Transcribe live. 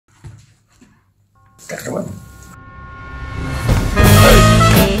Pero bueno.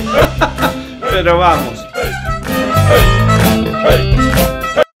 Pero vamos.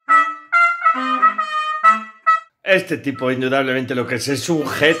 Este tipo indudablemente lo que es un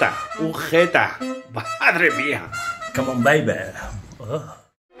jeta. Un jeta. Madre mía. Come on, baby. Oh.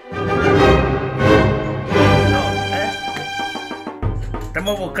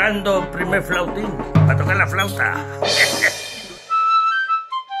 Estamos buscando primer flautín para tocar la flauta.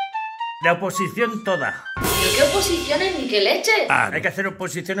 La oposición toda. ¿Pero qué oposiciones ni qué leche? Hay que hacer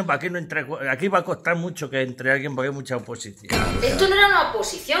oposiciones para que no entre. Aquí va a costar mucho que entre alguien porque hay mucha oposición. Esto no era una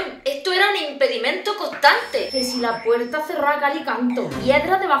oposición, esto era un impedimento constante. Que si la puerta cerrada cal y canto,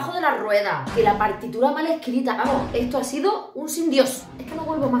 piedra debajo de la rueda, que la partitura mal escrita. Vamos, esto ha sido un sin Dios. Es que no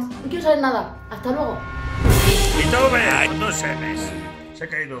vuelvo más, no quiero saber nada. Hasta luego. Y tome, con 2 L's. Se ha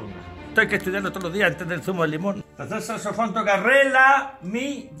caído uno. Esto hay que estudiarlo todos los días antes del zumo de limón. Tercer saxofón toca re, la,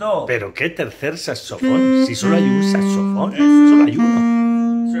 mi, do. ¿Pero qué tercer saxofón? Si solo hay un saxofón, solo hay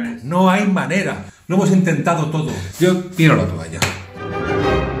uno. Eso es. No hay manera. Lo hemos intentado todo. Yo tiro la toalla.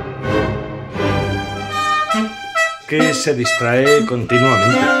 Que se distrae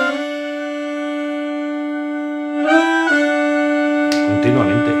continuamente.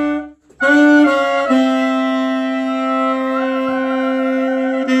 Continuamente.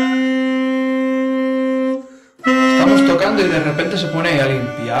 Estamos tocando y de repente se pone a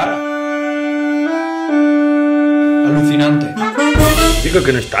limpiar. Alucinante. Digo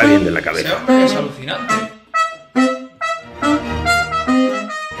que no está bien de la Ese cabeza. hombre es alucinante.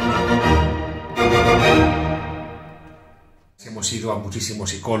 Hemos ido a muchísimos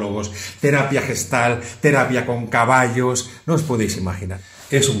psicólogos, terapia gestal, terapia con caballos. No os podéis imaginar.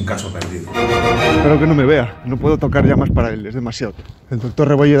 Es un caso perdido. Espero que no me vea. No puedo tocar ya más para él, es demasiado. El doctor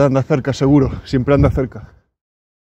Rebolleda anda cerca, seguro. Siempre anda cerca.